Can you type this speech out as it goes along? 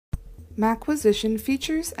MacQuisition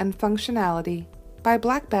Features and Functionality by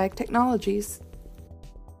Black Bag Technologies.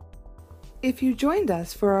 If you joined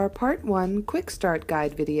us for our Part 1 Quick Start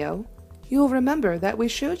Guide video, you'll remember that we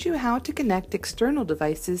showed you how to connect external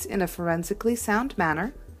devices in a forensically sound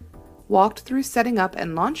manner, walked through setting up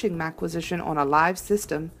and launching MacQuisition on a live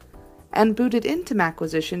system, and booted into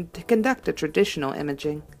MacQuisition to conduct a traditional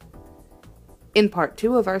imaging. In Part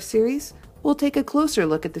 2 of our series, we'll take a closer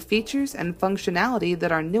look at the features and functionality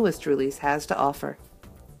that our newest release has to offer.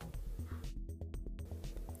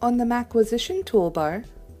 On the MacQuisition toolbar,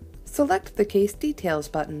 select the Case Details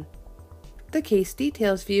button. The Case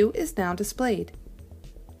Details view is now displayed.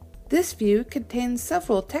 This view contains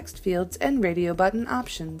several text fields and radio button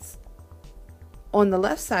options. On the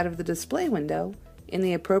left side of the display window, in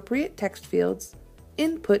the appropriate text fields,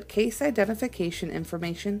 input case identification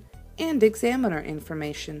information and examiner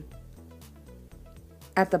information.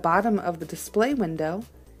 At the bottom of the display window,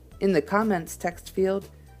 in the Comments text field,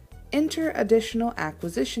 enter additional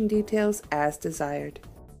acquisition details as desired.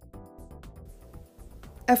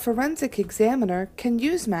 A forensic examiner can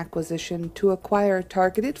use MacQuisition to acquire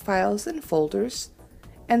targeted files and folders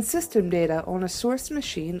and system data on a source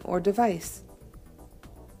machine or device.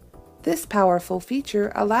 This powerful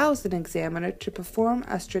feature allows an examiner to perform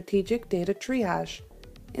a strategic data triage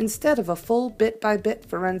instead of a full bit-by-bit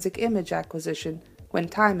forensic image acquisition when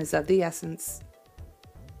time is of the essence.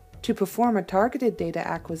 To perform a targeted data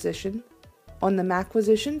acquisition, on the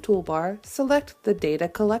MacQuisition toolbar, select the Data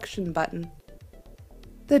Collection button.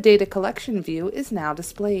 The Data Collection view is now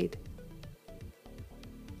displayed.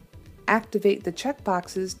 Activate the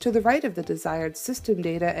checkboxes to the right of the desired system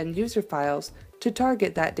data and user files to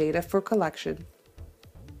target that data for collection.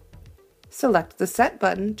 Select the Set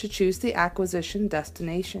button to choose the acquisition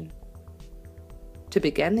destination. To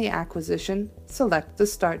begin the acquisition, select the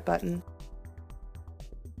Start button.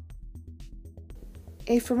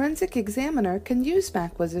 A forensic examiner can use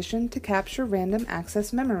MacQuisition to capture random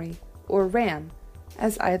access memory, or RAM,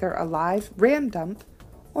 as either a live RAM dump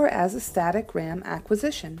or as a static RAM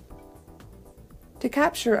acquisition. To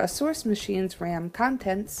capture a source machine's RAM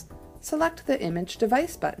contents, select the Image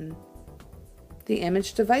Device button. The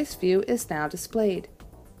Image Device view is now displayed.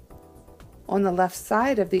 On the left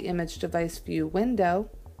side of the Image Device View window,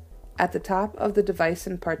 at the top of the Device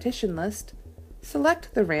and Partition list,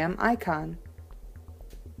 select the RAM icon.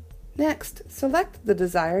 Next, select the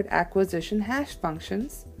desired acquisition hash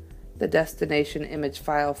functions, the destination image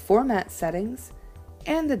file format settings,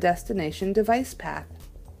 and the destination device path.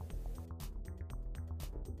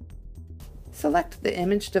 Select the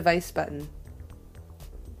Image Device button.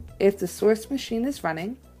 If the source machine is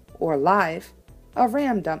running, or live, a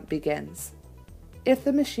RAM dump begins. If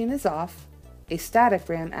the machine is off, a static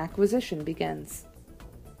RAM acquisition begins.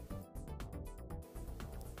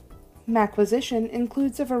 MacQuisition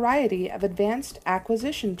includes a variety of advanced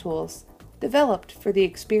acquisition tools developed for the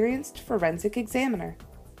experienced forensic examiner.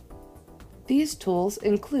 These tools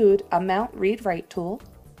include a Mount Read-Write tool,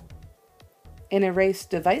 an Erase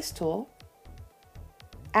Device tool,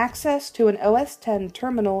 access to an OS X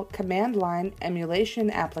terminal command line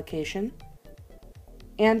emulation application,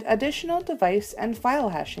 and additional device and file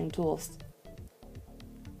hashing tools.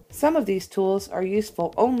 Some of these tools are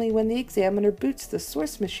useful only when the examiner boots the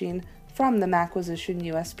source machine from the MacQuisition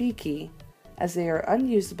USB key, as they are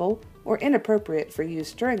unusable or inappropriate for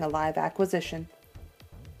use during a live acquisition.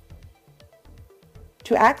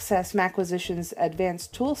 To access MacQuisition's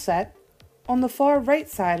advanced toolset, on the far right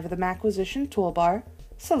side of the MacQuisition toolbar,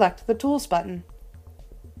 select the Tools button.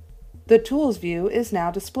 The Tools view is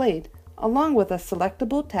now displayed, along with a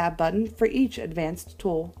selectable tab button for each advanced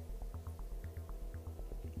tool.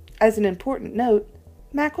 As an important note,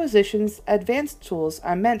 MacQuisition's advanced tools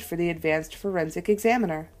are meant for the advanced forensic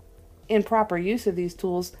examiner. Improper use of these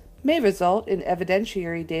tools may result in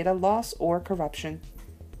evidentiary data loss or corruption.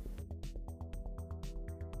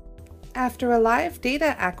 After a live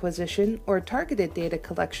data acquisition or targeted data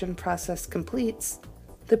collection process completes,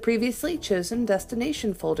 the previously chosen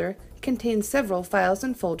destination folder contains several files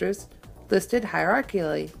and folders listed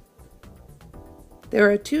hierarchically. There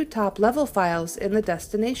are two top-level files in the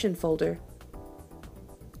destination folder.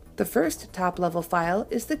 The first top-level file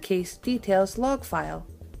is the Case Details log file.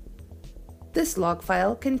 This log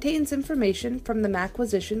file contains information from the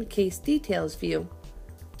MacQuisition Case Details view,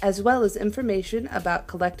 as well as information about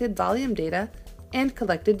collected volume data and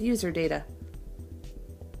collected user data.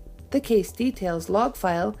 The Case Details log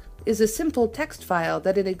file is a simple text file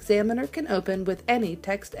that an examiner can open with any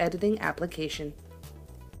text editing application.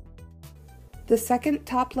 The second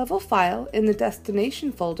top-level file in the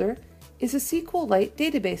destination folder is a SQLite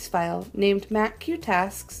database file named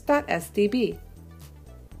MacQtasks.sdb.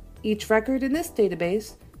 Each record in this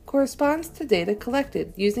database corresponds to data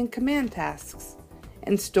collected using command tasks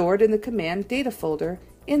and stored in the command data folder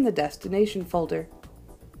in the destination folder.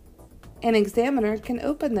 An examiner can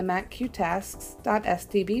open the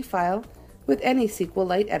MacQtasks.sdb file with any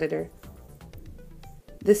SQLite editor.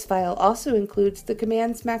 This file also includes the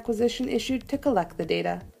commands MacQuisition issued to collect the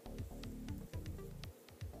data.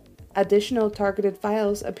 Additional targeted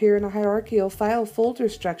files appear in a hierarchical file folder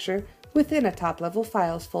structure within a top-level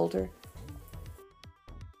files folder.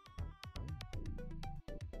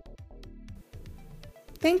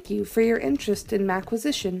 Thank you for your interest in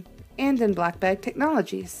MacQuisition and in Blackbag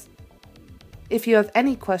Technologies. If you have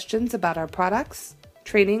any questions about our products,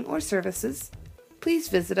 training, or services, please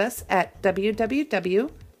visit us at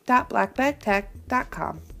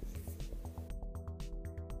www.blackbagtech.com.